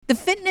The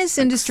Fitness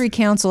Industry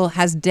Council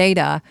has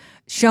data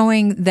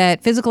showing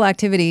that physical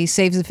activity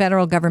saves the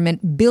federal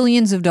government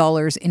billions of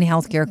dollars in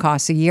healthcare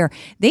costs a year.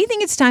 They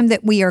think it's time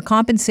that we are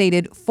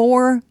compensated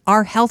for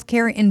our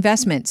healthcare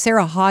investment.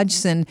 Sarah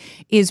Hodgson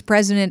is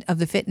president of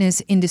the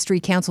Fitness Industry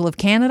Council of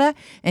Canada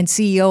and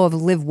CEO of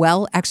Live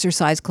Well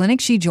Exercise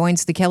Clinic. She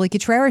joins the Kelly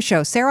Cutrara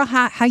Show. Sarah,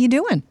 how you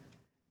doing?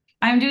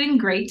 I'm doing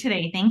great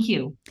today. Thank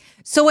you.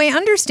 So I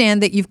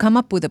understand that you've come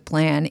up with a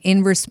plan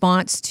in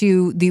response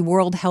to the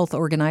World Health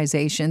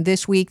Organization.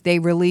 This week, they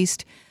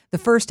released the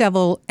first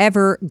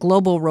ever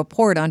global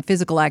report on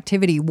physical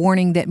activity,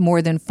 warning that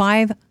more than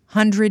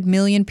 500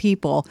 million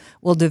people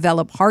will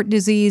develop heart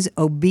disease,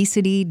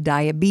 obesity,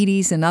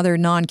 diabetes, and other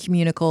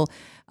non-communicable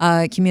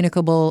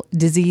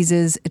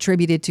diseases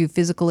attributed to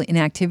physical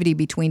inactivity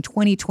between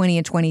 2020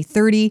 and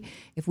 2030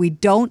 if we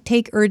don't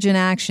take urgent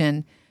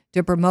action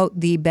to promote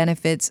the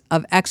benefits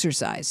of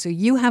exercise. So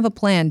you have a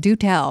plan. Do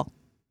tell.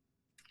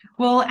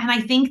 Well, and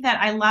I think that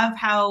I love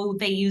how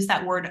they use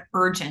that word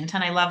urgent.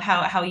 And I love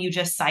how you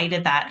just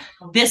cited that.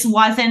 This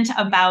wasn't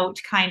about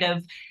kind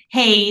of,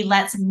 hey,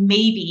 let's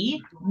maybe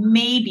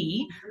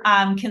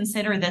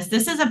consider this.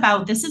 This is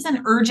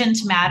an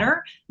urgent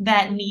matter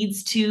that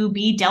needs to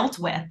be dealt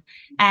with.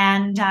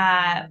 And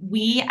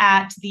we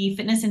at the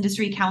Fitness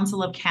Industry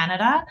Council of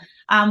Canada,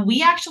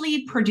 we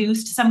actually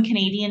produced some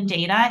Canadian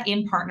data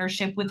in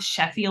partnership with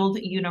Sheffield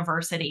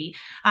University.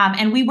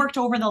 And we worked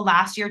over the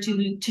last year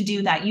to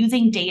do that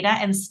using data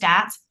and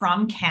stats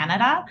from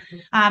Canada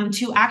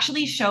to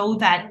actually show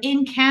that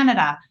in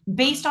Canada,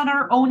 based on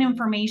our own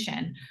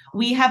information,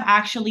 we have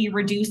actually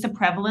reduced the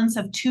prevalence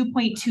of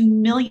 2.2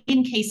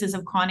 million cases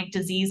of chronic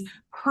disease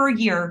per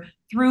year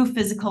through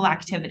physical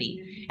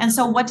activity. And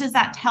so what does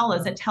that tell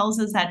us? It tells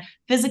us that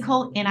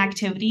physical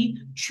inactivity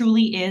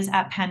truly is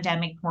at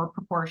pandemic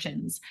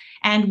proportions.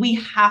 And we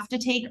have to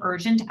take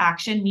urgent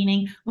action,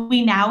 meaning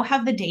we now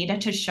have the data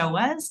to show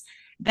us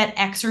that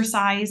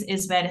exercise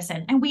is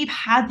medicine. And we've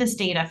had this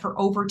data for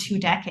over 2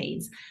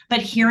 decades.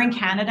 But here in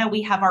Canada,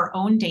 we have our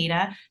own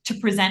data to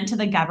present to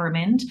the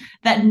government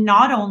that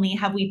not only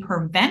have we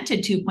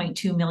prevented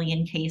 2.2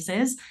 million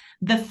cases,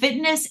 the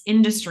fitness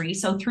industry,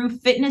 so through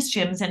fitness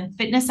gyms and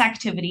fitness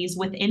activities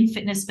within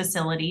fitness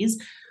facilities,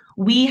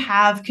 we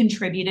have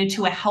contributed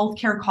to a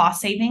healthcare cost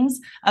savings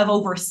of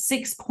over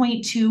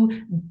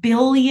 $6.2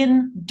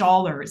 billion.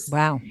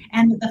 Wow.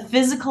 And the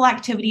physical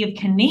activity of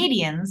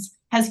Canadians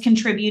has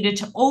contributed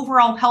to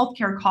overall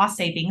healthcare cost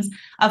savings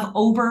of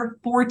over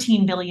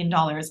 $14 billion.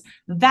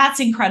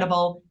 That's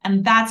incredible,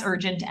 and that's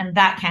urgent, and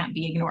that can't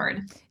be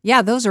ignored.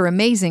 Yeah, those are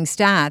amazing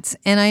stats.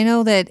 And I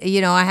know that,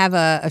 I have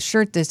a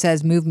shirt that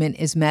says movement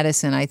is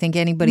medicine. I think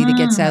anybody that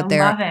gets out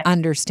there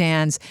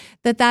understands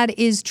that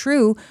is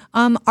true.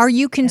 Are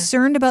you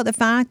concerned about the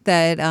fact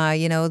that,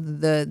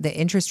 the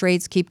interest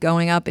rates keep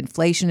going up,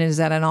 inflation is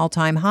at an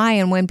all-time high,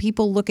 and when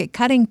people look at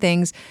cutting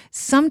things,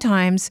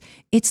 sometimes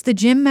it's the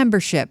gym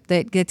membership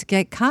that gets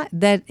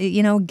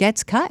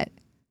cut?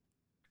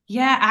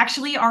 Yeah,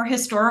 actually, our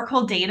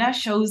historical data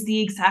shows the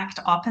exact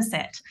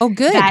opposite. Oh,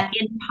 good. That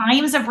in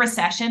times of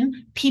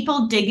recession,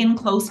 people dig in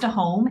close to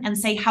home and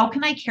say, how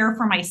can I care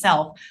for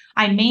myself?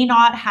 I may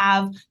not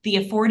have the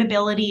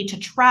affordability to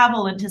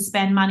travel and to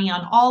spend money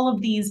on all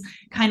of these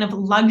kind of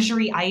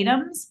luxury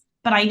items,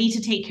 but I need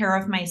to take care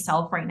of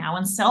myself right now.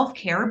 And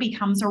self-care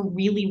becomes a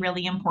really,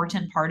 really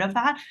important part of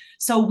that.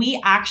 So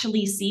we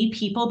actually see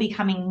people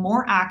becoming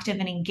more active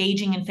and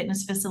engaging in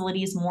fitness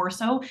facilities more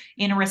so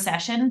in a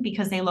recession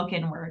because they look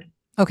inward.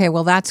 Okay,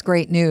 well, that's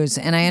great news.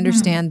 And I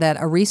understand that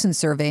a recent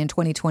survey in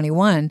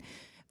 2021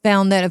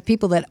 found that of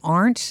people that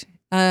aren't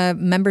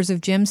members of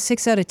gyms,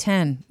 6 out of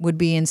 10 would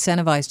be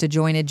incentivized to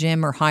join a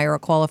gym or hire a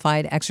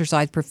qualified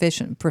exercise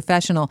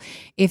professional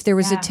if there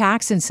was a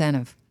tax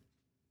incentive.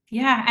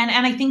 Yeah,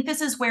 and I think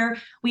this is where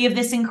we have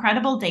this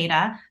incredible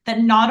data that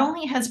not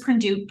only has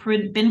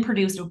been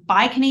produced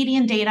by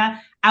Canadian data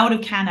out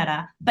of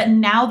Canada, but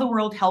now the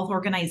World Health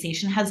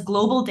Organization has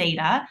global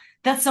data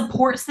that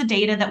supports the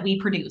data that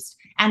we produced.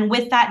 And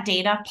with that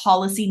data,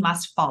 policy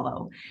must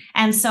follow.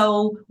 And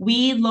so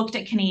we looked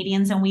at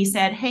Canadians and we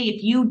said, hey,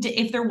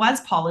 if there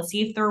was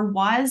policy, if there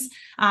was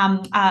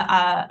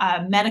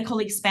a medical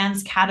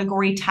expense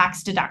category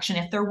tax deduction,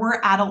 if there were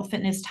adult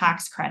fitness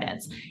tax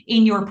credits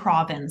in your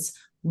province,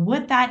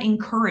 would that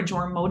encourage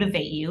or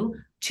motivate you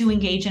to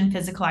engage in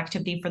physical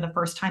activity for the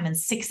first time? And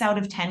 6 out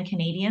of 10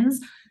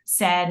 Canadians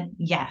said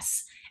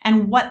yes.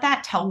 And what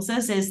that tells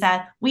us is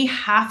that we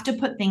have to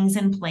put things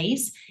in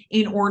place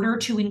in order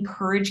to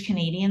encourage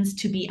Canadians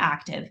to be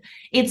active.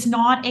 It's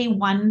not a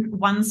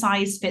one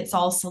size fits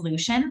all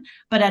solution,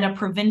 but at a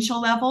provincial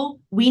level,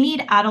 we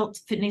need adult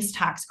fitness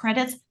tax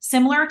credits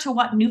similar to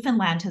what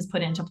Newfoundland has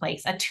put into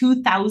place, a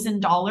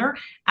 $2,000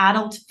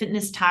 adult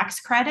fitness tax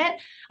credit.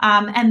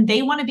 And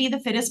they want to be the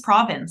fittest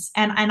province.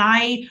 And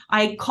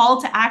I call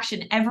to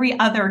action every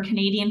other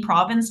Canadian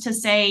province to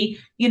say,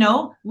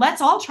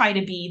 let's all try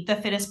to be the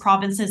fittest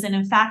province businesses. And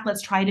in fact,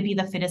 let's try to be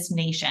the fittest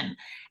nation.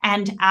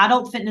 And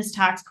adult fitness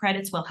tax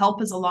credits will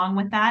help us along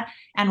with that.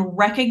 And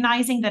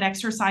recognizing that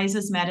exercise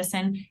is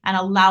medicine and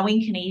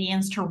allowing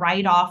Canadians to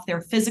write off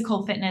their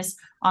physical fitness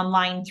on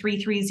line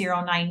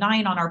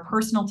 33099 on our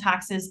personal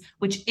taxes,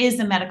 which is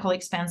the medical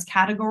expense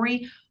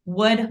category,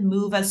 would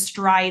move us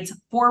strides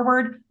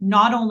forward,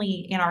 not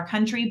only in our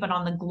country, but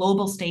on the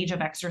global stage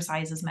of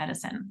exercise as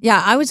medicine.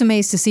 Yeah, I was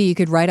amazed to see you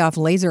could write off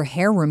laser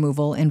hair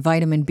removal and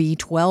vitamin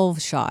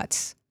B12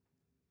 shots.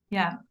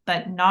 Yeah,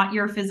 but not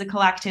your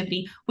physical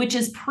activity, which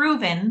is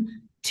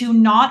proven to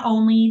not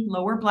only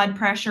lower blood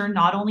pressure,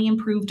 not only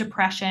improve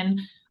depression,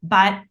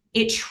 but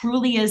it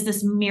truly is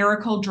this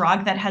miracle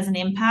drug that has an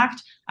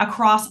impact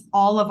across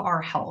all of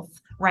our health.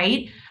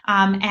 Right.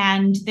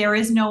 And there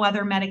is no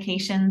other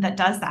medication that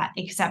does that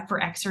except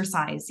for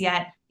exercise.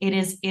 Yet it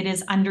is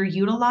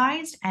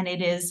underutilized and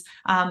it is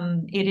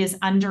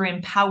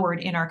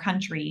underempowered in our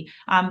country.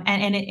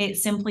 And it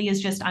simply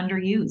is just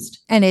underused.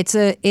 And it's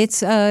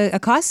a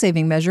cost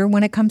saving measure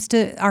when it comes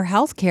to our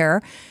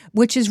healthcare,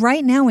 which is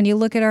right now, when you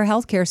look at our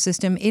healthcare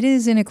system, it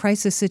is in a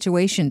crisis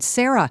situation.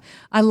 Sarah,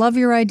 I love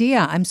your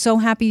idea. I'm so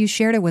happy you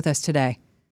shared it with us today.